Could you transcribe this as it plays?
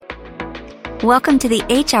Welcome to the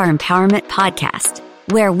HR Empowerment Podcast,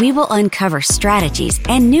 where we will uncover strategies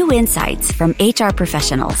and new insights from HR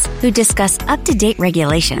professionals who discuss up-to-date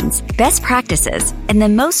regulations, best practices, and the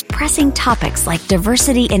most pressing topics like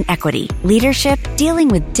diversity and equity, leadership, dealing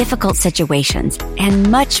with difficult situations,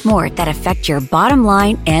 and much more that affect your bottom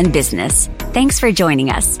line and business. Thanks for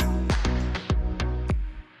joining us.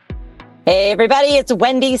 Hey everybody, it's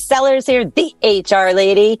Wendy Sellers here, the HR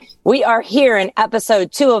lady. We are here in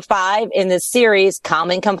episode 205 in the series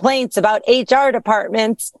Common Complaints about HR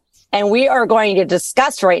Departments. And we are going to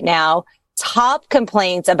discuss right now top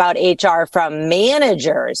complaints about HR from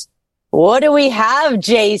managers. What do we have,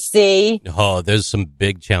 JC? Oh, there's some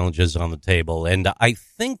big challenges on the table. And I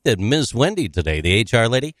think that Ms. Wendy today, the HR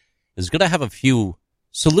lady, is going to have a few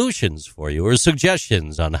solutions for you or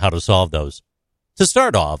suggestions on how to solve those. To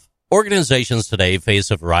start off, organizations today face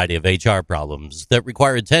a variety of HR problems that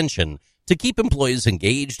require attention to keep employees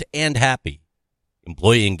engaged and happy.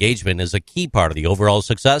 Employee engagement is a key part of the overall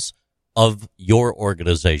success of your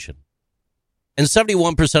organization. And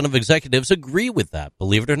 71% of executives agree with that,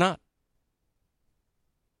 believe it or not.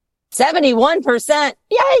 71%?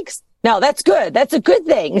 Yikes. No, that's good. That's a good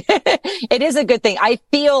thing. It is a good thing. I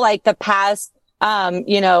feel like the past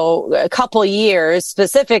a couple years,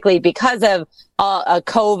 specifically because of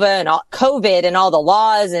COVID and all the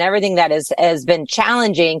laws and everything that has been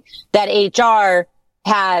challenging, that HR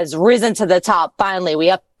has risen to the top. Finally,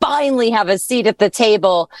 we finally have a seat at the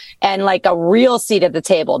table, and like a real seat at the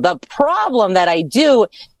table. The problem that I do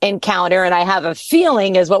encounter, and I have a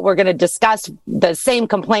feeling is what we're going to discuss, the same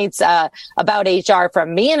complaints about HR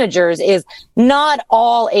from managers, is not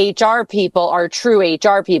all HR people are true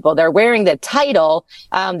HR people. They're wearing the title.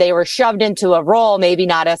 They were shoved into a role, maybe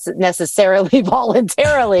not necessarily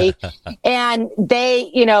voluntarily. And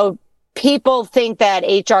they, people think that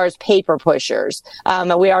HR is paper pushers.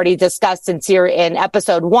 We already discussed in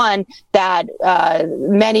episode 1 that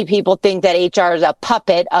many people think that HR is a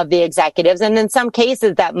puppet of the executives. And in some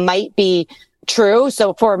cases that might be true.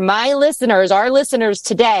 So for my listeners, our listeners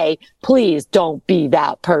today, please don't be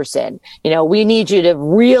that person. We need you to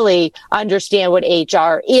really understand what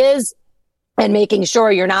HR is, and making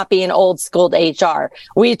sure you're not being old schooled HR,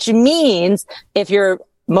 which means if you're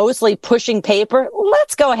mostly pushing paper,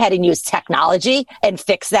 let's go ahead and use technology and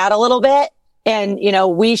fix that a little bit. And,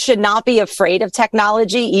 we should not be afraid of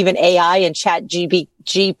technology, even AI and chat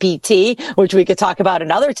GPT, which we could talk about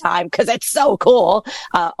another time because it's so cool.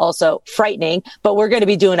 Also frightening, but we're going to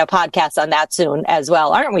be doing a podcast on that soon as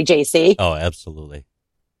well. Aren't we, JC? Oh, absolutely.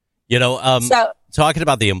 Talking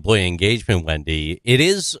about the employee engagement, Wendy, it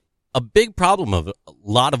is a big problem of a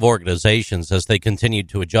lot of organizations as they continue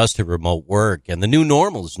to adjust to remote work and the new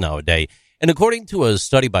normals nowadays. And according to a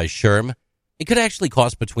study by SHRM, it could actually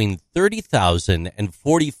cost between $30,000 and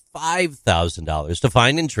 $45,000 to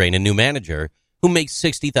find and train a new manager who makes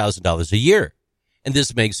 $60,000 a year. And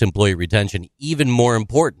this makes employee retention even more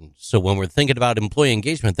important. So when we're thinking about employee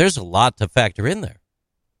engagement, there's a lot to factor in there.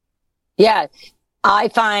 Yeah, I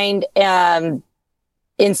find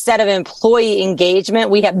instead of employee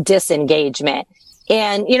engagement, we have disengagement.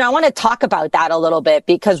 And, I want to talk about that a little bit,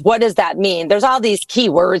 because what does that mean? There's all these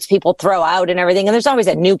keywords people throw out and everything, and there's always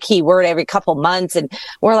a new keyword every couple months. And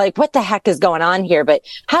we're like, what the heck is going on here? But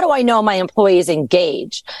how do I know my employees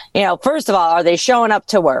engaged? First of all, are they showing up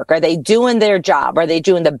to work? Are they doing their job? Are they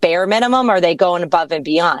doing the bare minimum? Are they going above and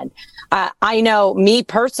beyond? I know me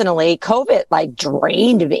personally, COVID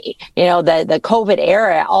drained me. The COVID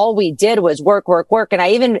era, all we did was work. And I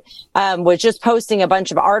even was just posting a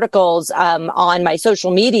bunch of articles on my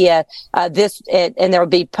social media, and they'll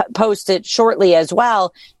be posted shortly as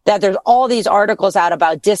well, that there's all these articles out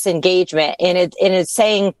about disengagement. And it's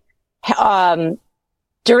saying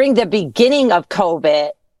during the beginning of COVID,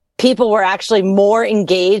 people were actually more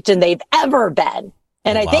engaged than they've ever been.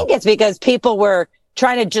 And I think it's because people were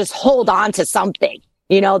trying to just hold on to something.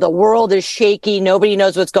 The world is shaky. Nobody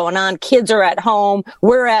knows what's going on. Kids are at home.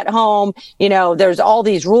 We're at home. There's all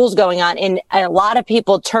these rules going on. And a lot of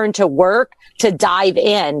people turn to work to dive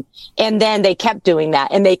in. And then they kept doing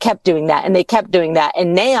that, and they kept doing that, and they kept doing that.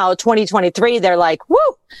 And now 2023, they're like, whoo,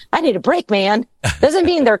 I need a break, man. Doesn't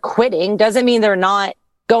mean they're quitting. Doesn't mean they're not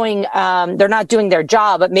they're not doing their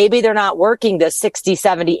job, but maybe they're not working the 60,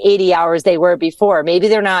 70, 80 hours they were before. Maybe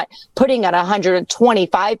they're not putting at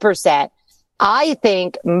 125%. I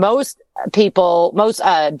think most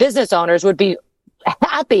business owners would be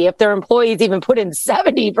happy if their employees even put in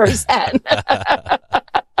 70%.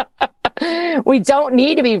 We don't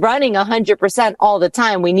need to be running 100% all the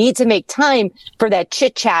time. We need to make time for that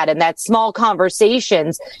chit chat and that small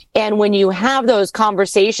conversations. And when you have those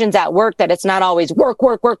conversations at work, that it's not always work,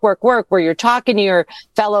 where you're talking to your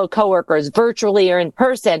fellow coworkers virtually or in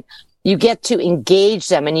person, you get to engage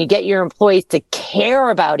them and you get your employees to care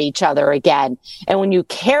about each other again. And when you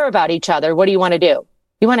care about each other, what do you want to do?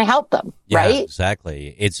 You want to help them, right?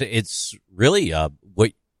 Exactly. It's really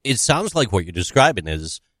what it sounds like. What you're describing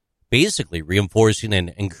is basically reinforcing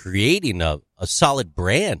and creating a solid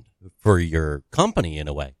brand for your company in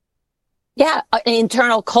a way. Yeah, an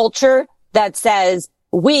internal culture that says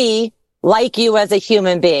we like you as a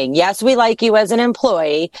human being. Yes, we like you as an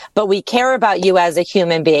employee, but we care about you as a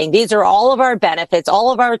human being. These are all of our benefits,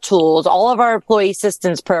 all of our tools, all of our employee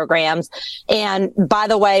assistance programs. And by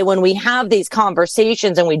the way, when we have these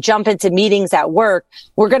conversations and we jump into meetings at work,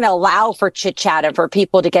 we're going to allow for chit chat and for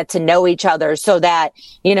people to get to know each other so that,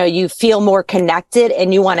 you know, you feel more connected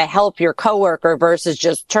and you want to help your coworker versus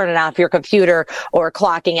just turning off your computer or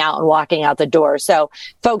clocking out and walking out the door. So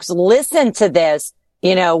folks, listen to this.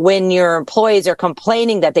 You know, when your employees are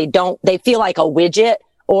complaining that they feel like a widget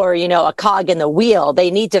or, you know, a cog in the wheel, they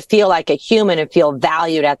need to feel like a human and feel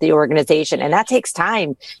valued at the organization. And that takes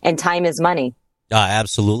time, and time is money.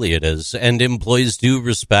 Absolutely it is. And employees do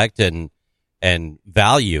respect and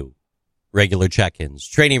value regular check-ins,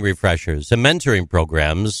 training refreshers, and mentoring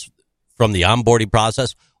programs from the onboarding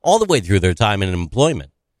process all the way through their time in employment.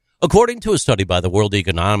 According to a study by the World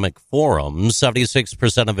Economic Forum,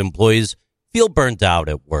 76% of employees feel burned out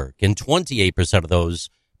at work, and 28% of those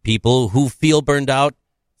people who feel burned out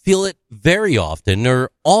feel it very often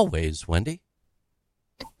or always, Wendy.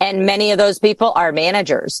 And many of those people are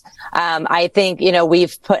managers. I think, you know,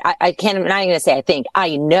 we've put, I'm not going to say I think,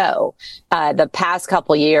 I know, the past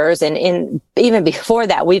couple years and even before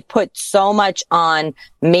that, we've put so much on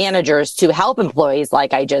managers to help employees,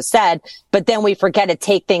 like I just said, but then we forget to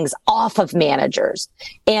take things off of managers.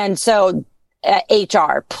 And so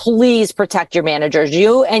HR, please protect your managers.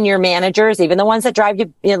 You and your managers, even the ones that drive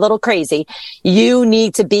you a little crazy, you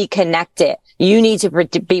need to be connected. You need to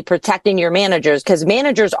be protecting your managers because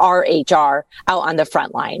managers are HR out on the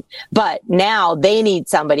front line. But now they need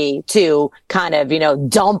somebody to kind of, you know,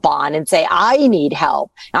 dump on and say, I need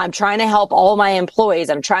help. I'm trying to help all my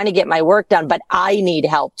employees. I'm trying to get my work done, but I need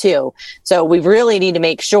help too. So we really need to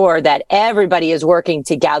make sure that everybody is working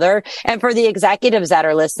together. And for the executives that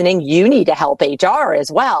are listening, you need to help HR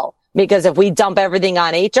as well. Because if we dump everything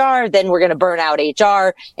on HR, then we're going to burn out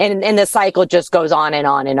HR, and the cycle just goes on and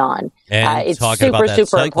on and on. And it's super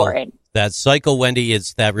important. That cycle, Wendy,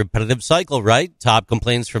 it's that repetitive cycle, right? Top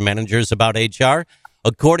complaints from managers about HR.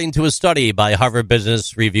 According to a study by Harvard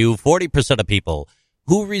Business Review, 40% of people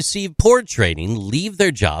who receive poor training leave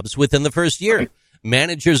their jobs within the first year.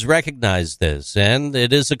 Managers recognize this, and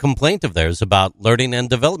it is a complaint of theirs about learning and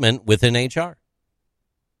development within HR.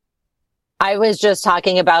 I was just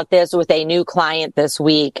talking about this with a new client this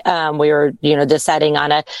week. We were, you know, deciding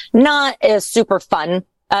on a not a super fun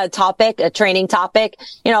topic, a training topic,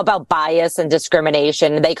 you know, about bias and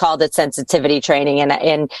discrimination. They called it sensitivity training.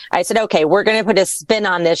 And I said, okay, we're going to put a spin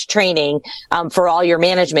on this training, for all your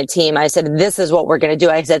management team. I said, this is what we're going to do.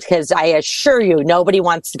 I said, because I assure you, nobody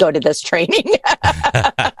wants to go to this training.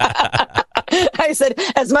 I said,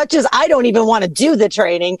 as much as I don't even want to do the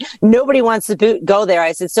training, nobody wants to go there.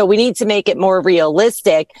 I said, so we need to make it more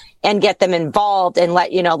realistic and get them involved and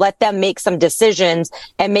let them make some decisions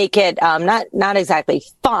and make it, not exactly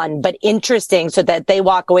fun, but interesting so that they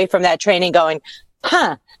walk away from that training going,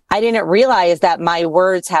 I didn't realize that my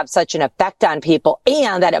words have such an effect on people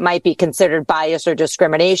and that it might be considered bias or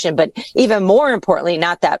discrimination. But even more importantly,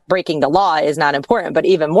 not that breaking the law is not important, but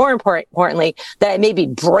even more importantly, that it may be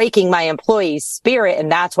breaking my employee's spirit.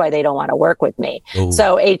 And that's why they don't want to work with me. Ooh.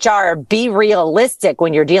 So HR, be realistic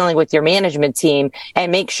when you're dealing with your management team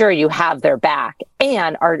and make sure you have their back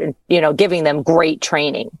and are, giving them great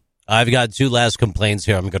training. I've got two last complaints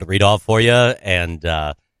here I'm going to read off for you. And,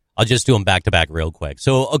 I'll just do them back to back real quick.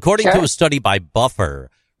 So according to a study by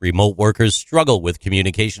Buffer, remote workers struggle with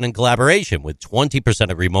communication and collaboration, with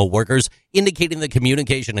 20% of remote workers indicating that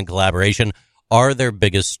communication and collaboration are their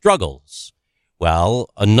biggest struggles. Well,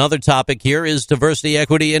 another topic here is diversity,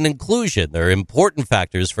 equity, and inclusion. They're important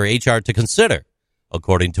factors for HR to consider.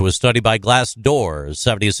 According to a study by Glassdoor,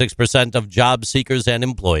 76% of job seekers and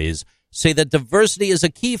employees say that diversity is a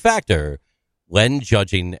key factor when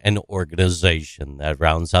judging an organization. That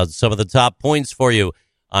rounds out some of the top points for you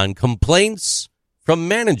on complaints from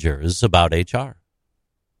managers about HR.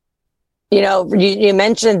 You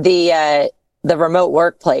mentioned the remote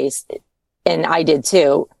workplace, and I did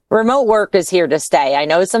too. remote work is here to stay. I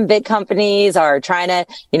know some big companies are trying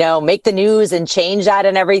to, make the news and change that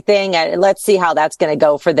and everything. Let's see how that's going to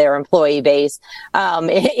go for their employee base,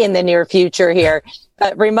 in the near future here.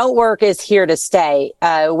 But remote work is here to stay.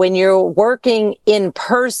 When you're working in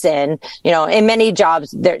person, in many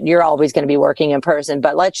jobs, you're always going to be working in person.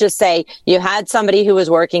 But let's just say you had somebody who was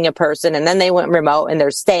working in person and then they went remote and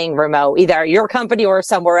they're staying remote, either at your company or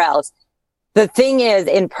somewhere else. The thing is,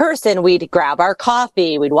 in person, we'd grab our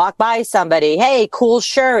coffee. We'd walk by somebody. Hey, cool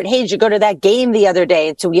shirt. Hey, did you go to that game the other day?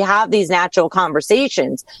 And so we have these natural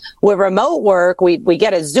conversations. With remote work, we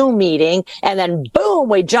get a Zoom meeting and then boom,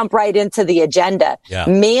 we jump right into the agenda. Yeah.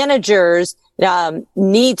 Managers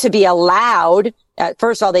need to be allowed.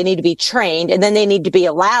 First of all, they need to be trained, and then they need to be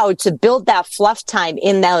allowed to build that fluff time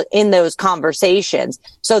in those conversations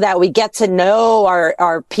so that we get to know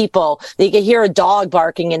our people. You can hear a dog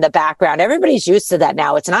barking in the background. Everybody's used to that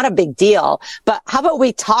now. It's not a big deal. But how about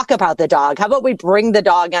we talk about the dog? How about we bring the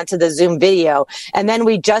dog onto the Zoom video? And then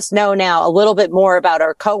we just know now a little bit more about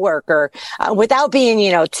our coworker without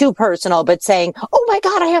being, too personal, but saying, oh my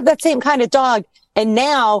God, I have that same kind of dog. And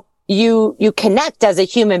now you connect as a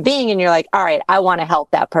human being and you're like, all right, I want to help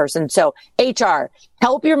that person. So HR,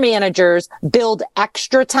 help your managers build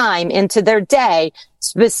extra time into their day,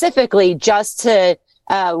 specifically just to,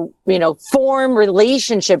 form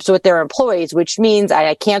relationships with their employees, which means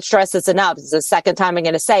I can't stress this enough. This is the second time I'm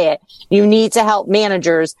going to say it. You need to help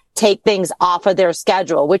managers take things off of their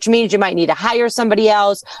schedule, which means you might need to hire somebody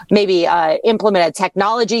else, maybe implement a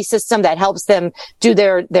technology system that helps them do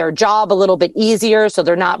their job a little bit easier so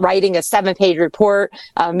they're not writing a 7-page report.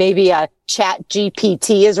 Maybe a Chat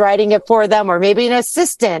GPT is writing it for them, or maybe an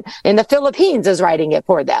assistant in the Philippines is writing it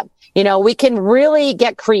for them. We can really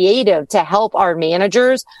get creative to help our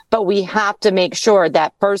managers, but we have to make sure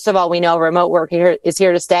that, first of all, we know remote work is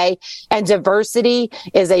here to stay, and diversity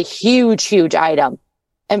is a huge, huge item.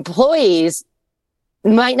 Employees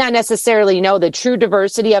might not necessarily know the true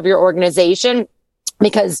diversity of your organization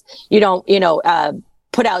because you don't,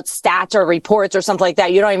 put out stats or reports or something like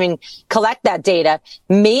that. You don't even collect that data.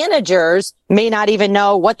 Managers may not even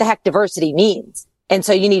know what the heck diversity means. And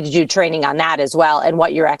so you need to do training on that as well, and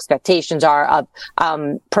what your expectations are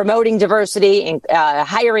of promoting diversity and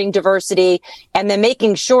hiring diversity, and then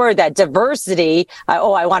making sure that diversity,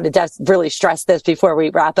 I want to really stress this before we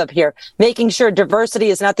wrap up here, making sure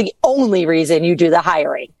diversity is not the only reason you do the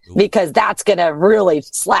hiring, because that's going to really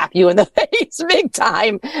slap you in the face big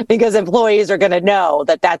time, because employees are going to know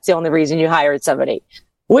that that's the only reason you hired somebody.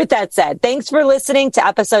 With that said, thanks for listening to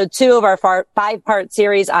episode 2 of our 5-part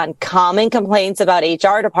series on common complaints about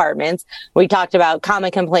HR departments. We talked about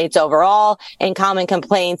common complaints overall and common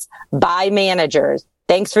complaints by managers.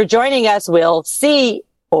 Thanks for joining us. We'll see,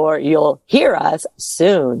 or you'll hear us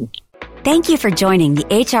soon. Thank you for joining the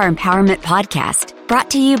HR Empowerment Podcast, brought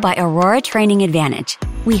to you by Aurora Training Advantage.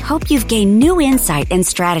 We hope you've gained new insight and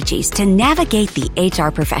strategies to navigate the HR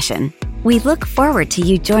profession. We look forward to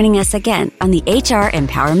you joining us again on the HR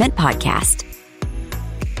Empowerment Podcast.